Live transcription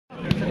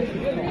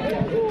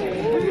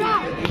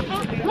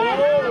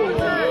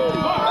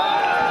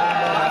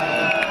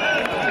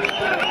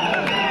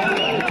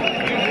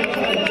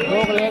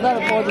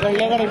अगर पहुंच कर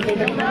लेगा नीचे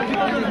बैठना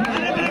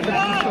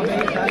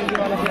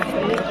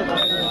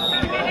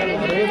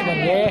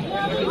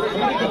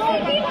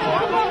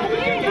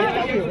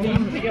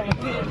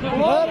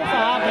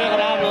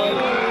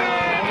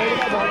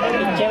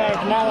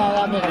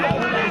ज्यादा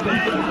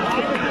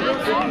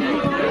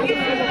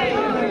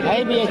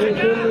भाई भी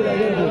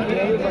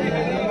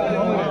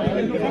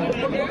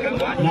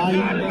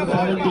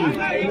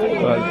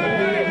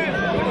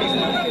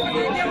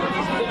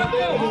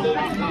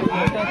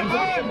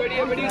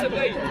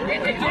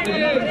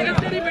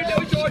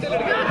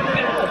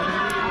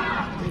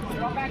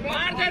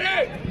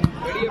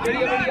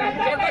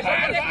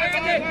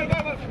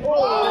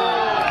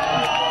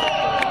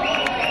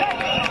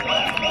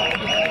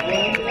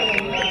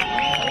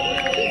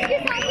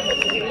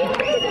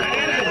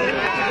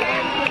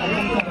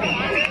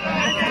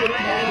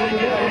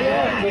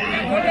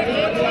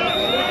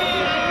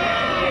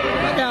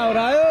क्या हो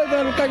रहा है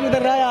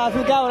उधर रहा है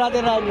आंसू क्या हो रहा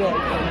दे रहा है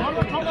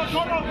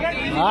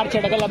हार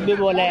छटके लंबी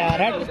बोल है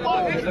यार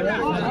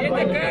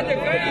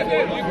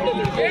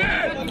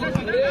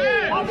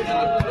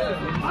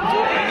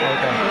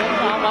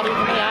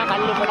यहाँ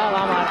खाली पड़ा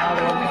वहाँ मारता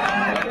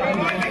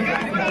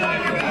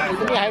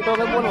इतनी हाइट हो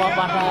गई कौन वहाँ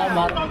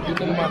मारता है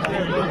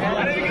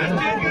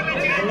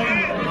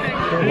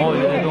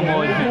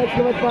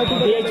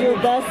BHU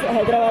 10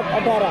 हैदराबाद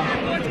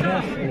 18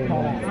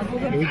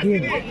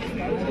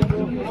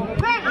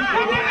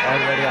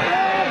 बहुत बढ़िया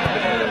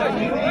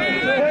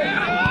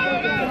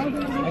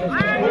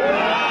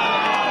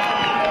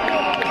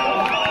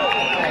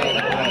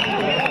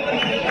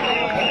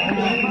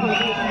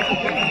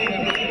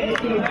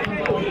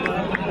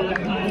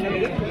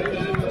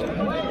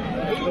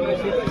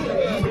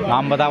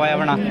नाम बता भाई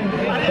अपना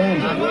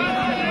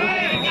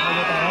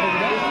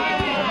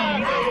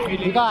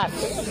विकास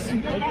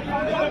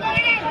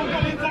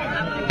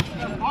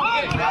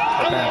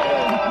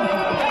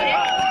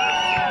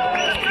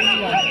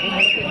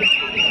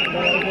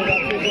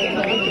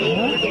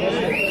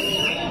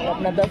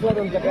अपना 10 हुआ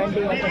तो उनका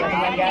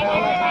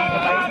 20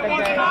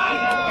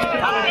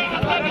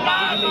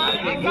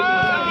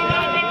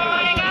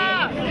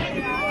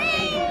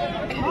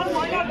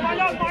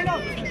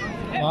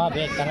 वहाँ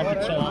भेज करना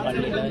पीछे वहाँ कर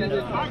लेगा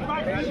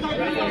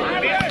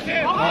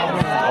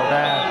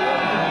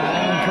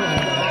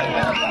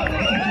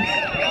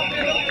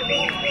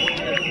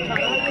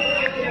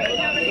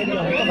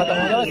खत्म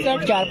हो गया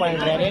 4 पॉइंट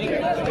रह रहे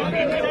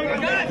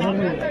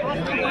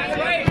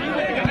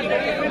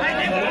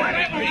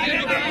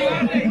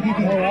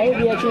भाई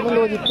BHU में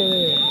 2 जीतते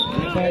हुए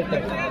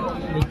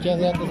नीचे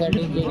से तो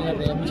सेटिंग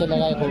पीछे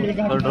लगा है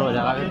ड्रॉ हो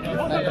जाएगा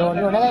ड्रॉ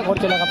नहीं होने का खोल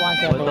चलेगा 5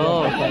 से तो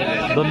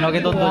दोनों के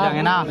दोनों हो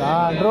जाएंगे ना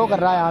हाँ ड्रॉ कर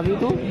रहा है अभी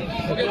तू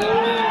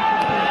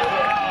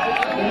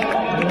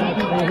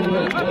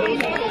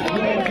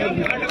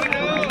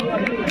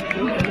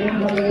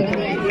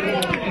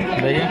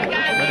भैया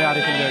बढ़िया आ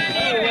रही थी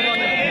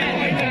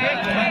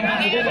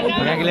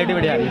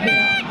बढ़िया आ रही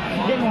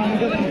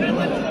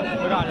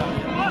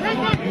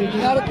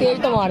यार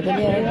तेज तो मारते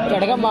नहीं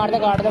चढ़ मारते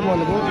काटते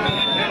बोल को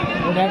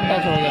नेट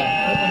टच हो गया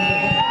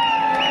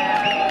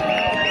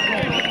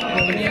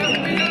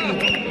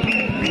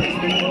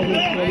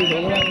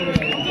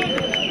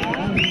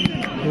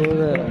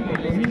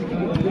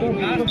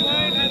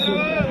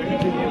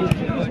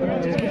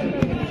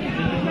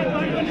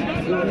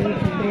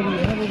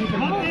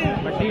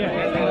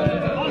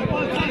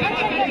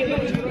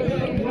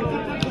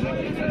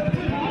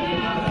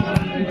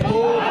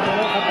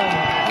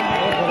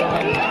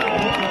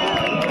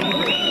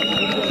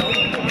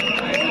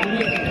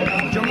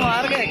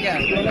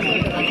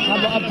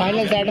अब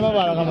फाइनल सेट में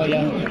बाबा मजा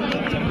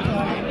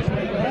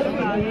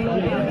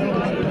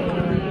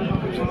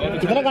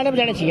कितना गाने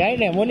बजाने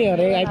चाहिए वो नहीं हो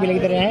रहे IPL की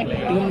तरह है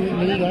टीम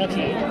नहीं होना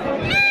चाहिए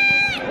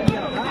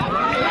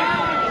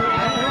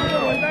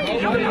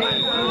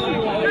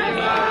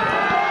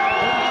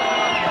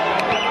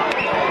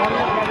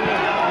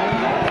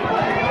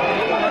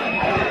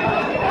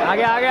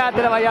आ गया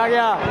तेरा भाई आ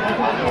गया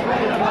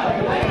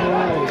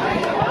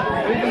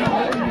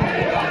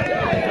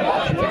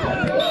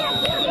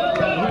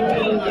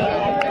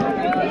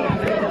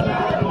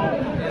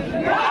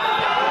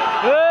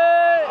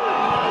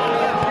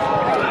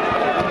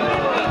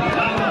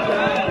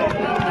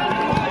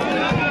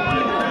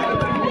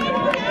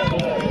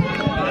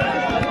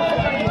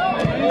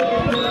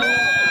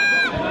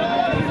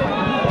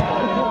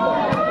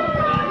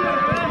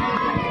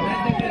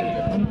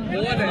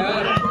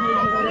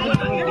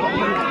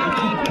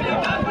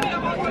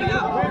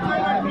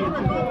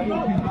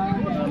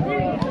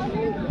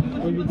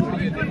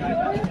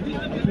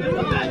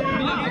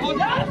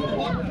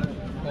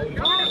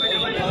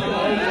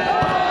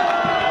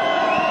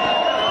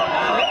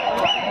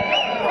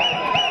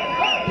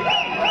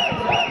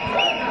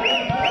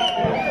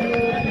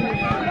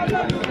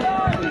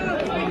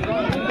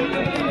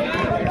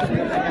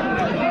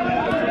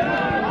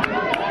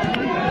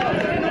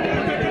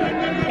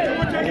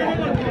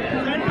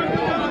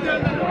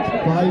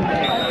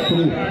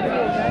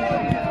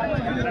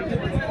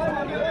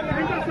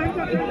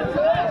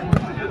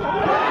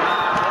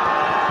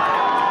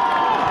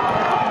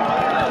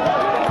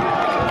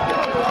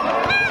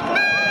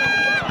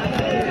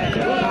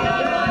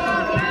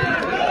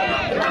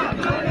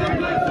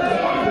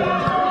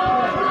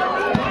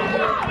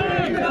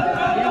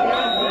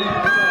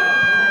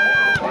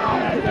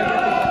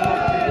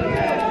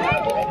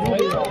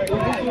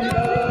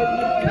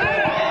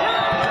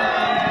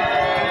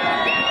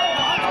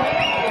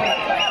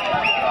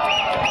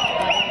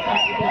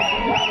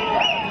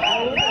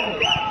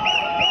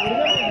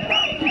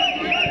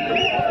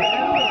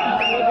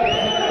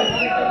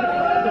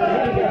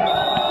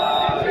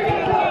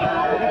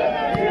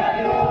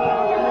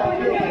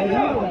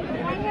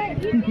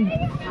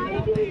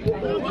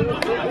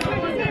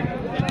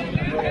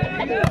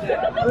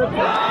कोड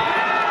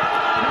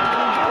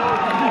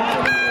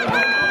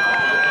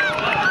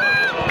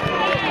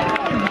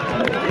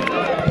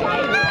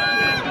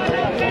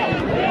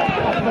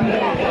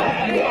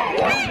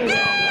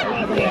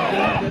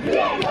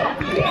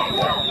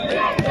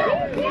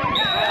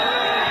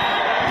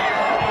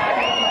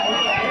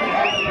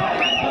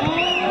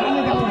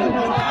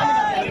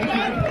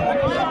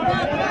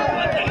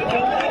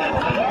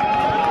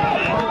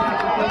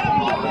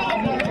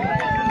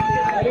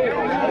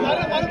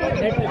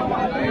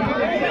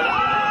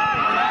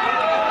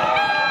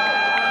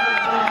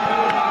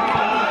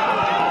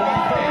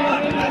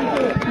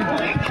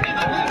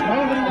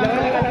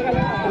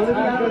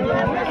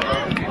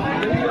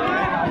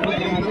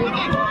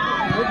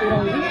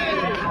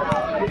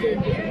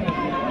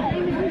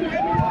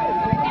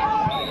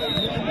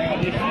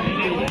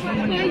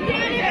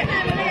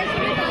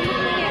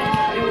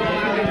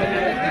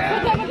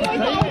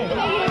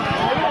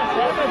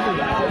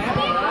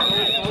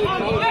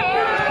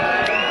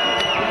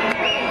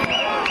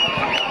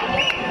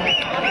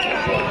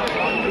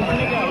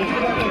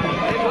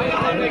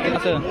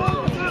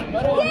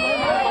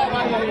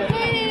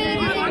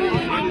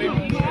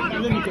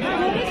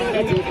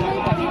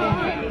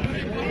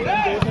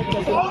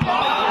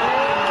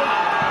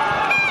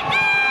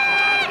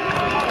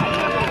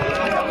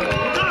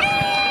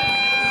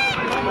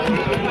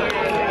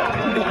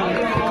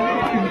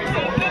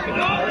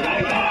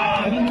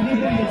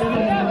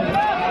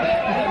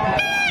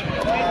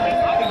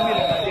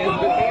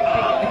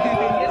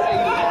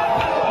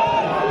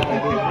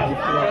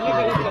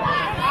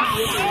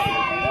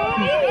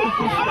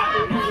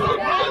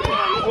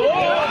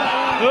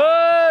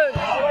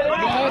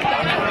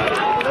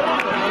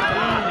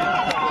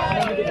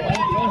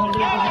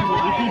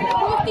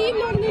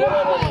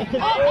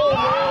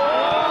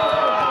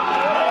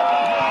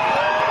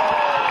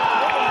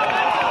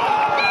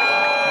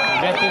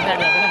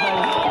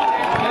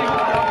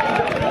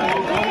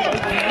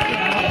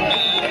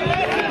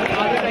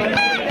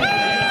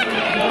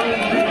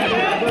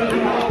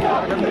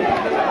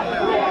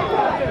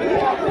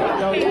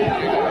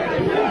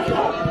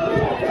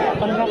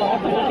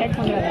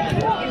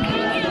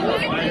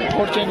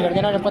चेंज कर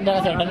देना 15 का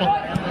सेट है ना।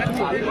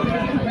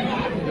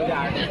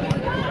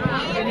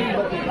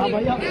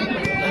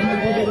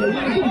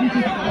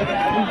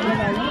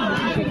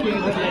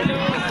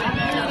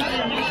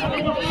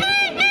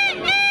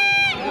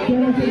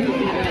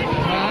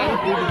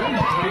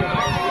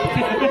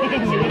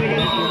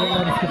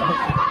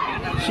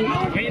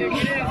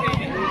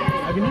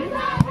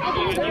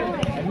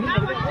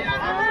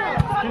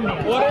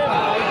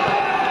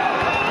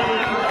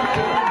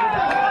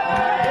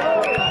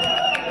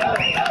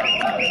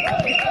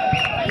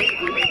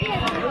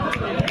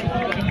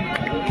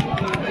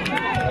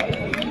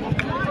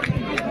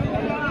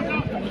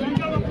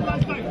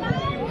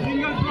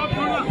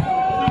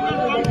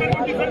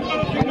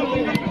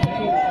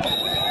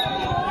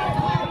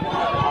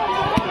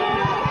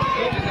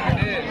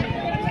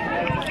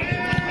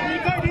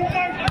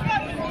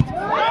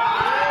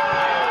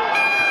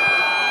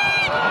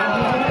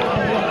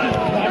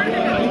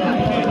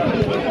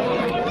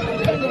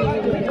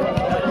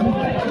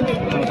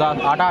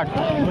 आठ आठ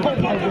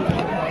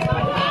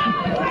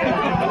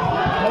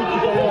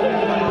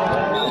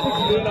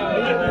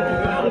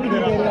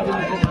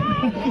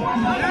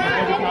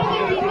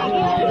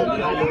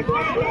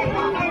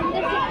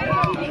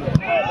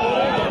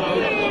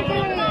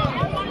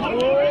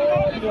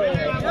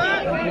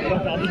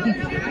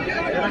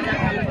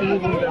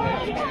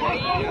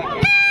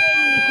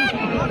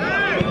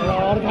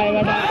और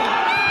खाएगा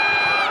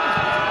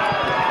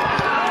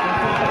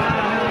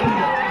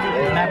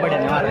नहीं बढ़िया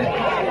नहीं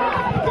मारे।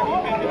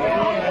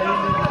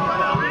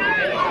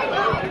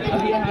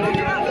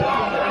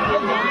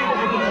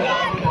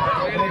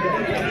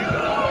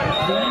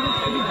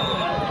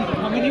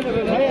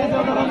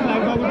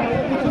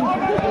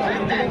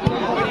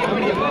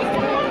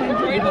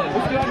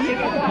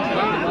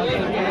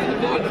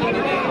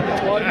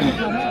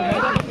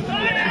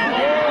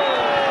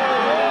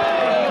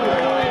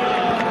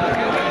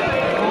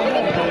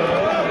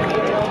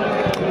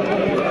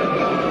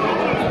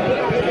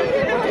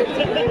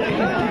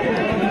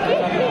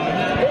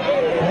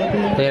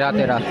 तेरह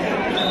तेरह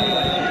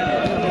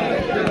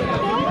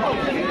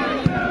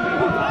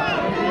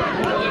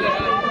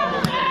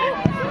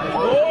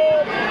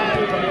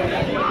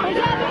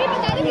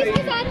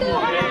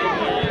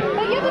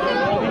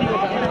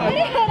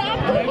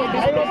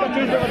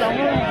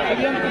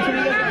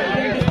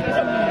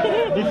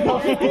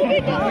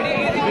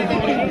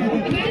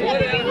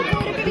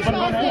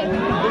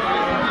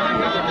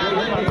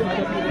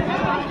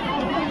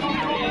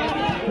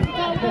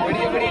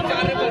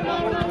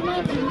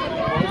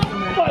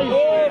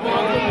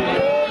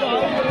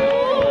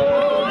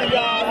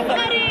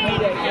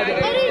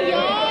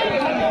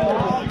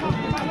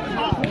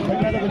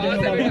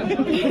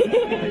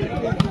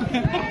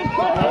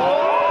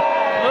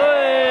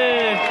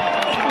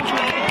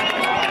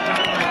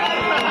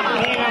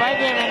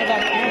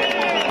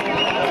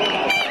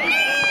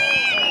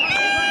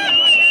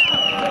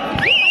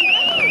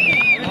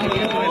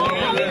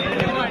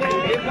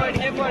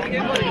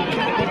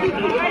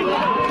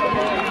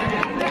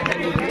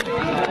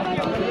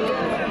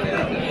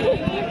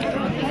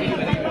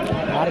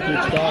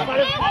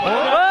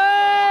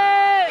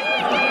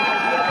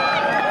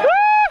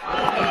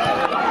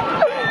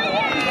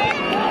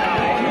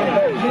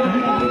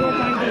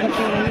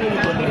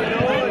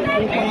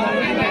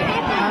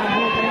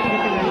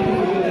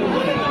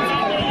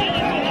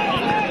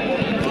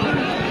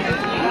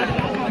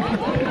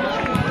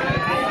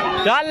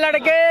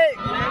लड़के।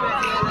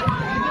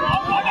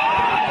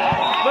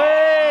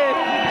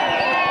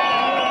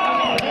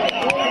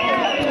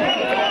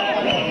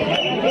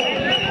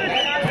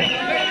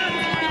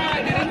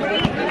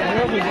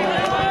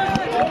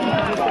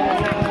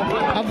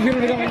 अब फिर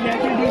उनका मन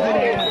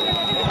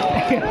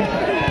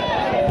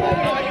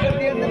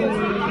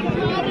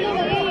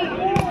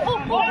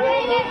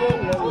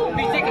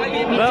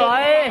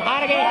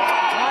हार गए।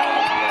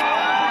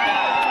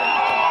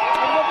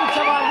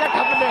 पीछे मार दिया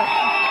ठप ने।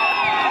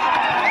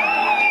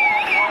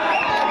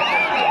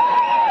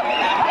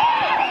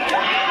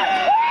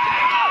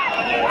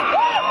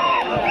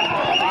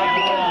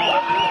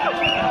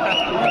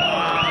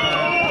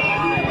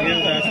 ये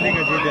असली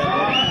का चीज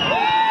है।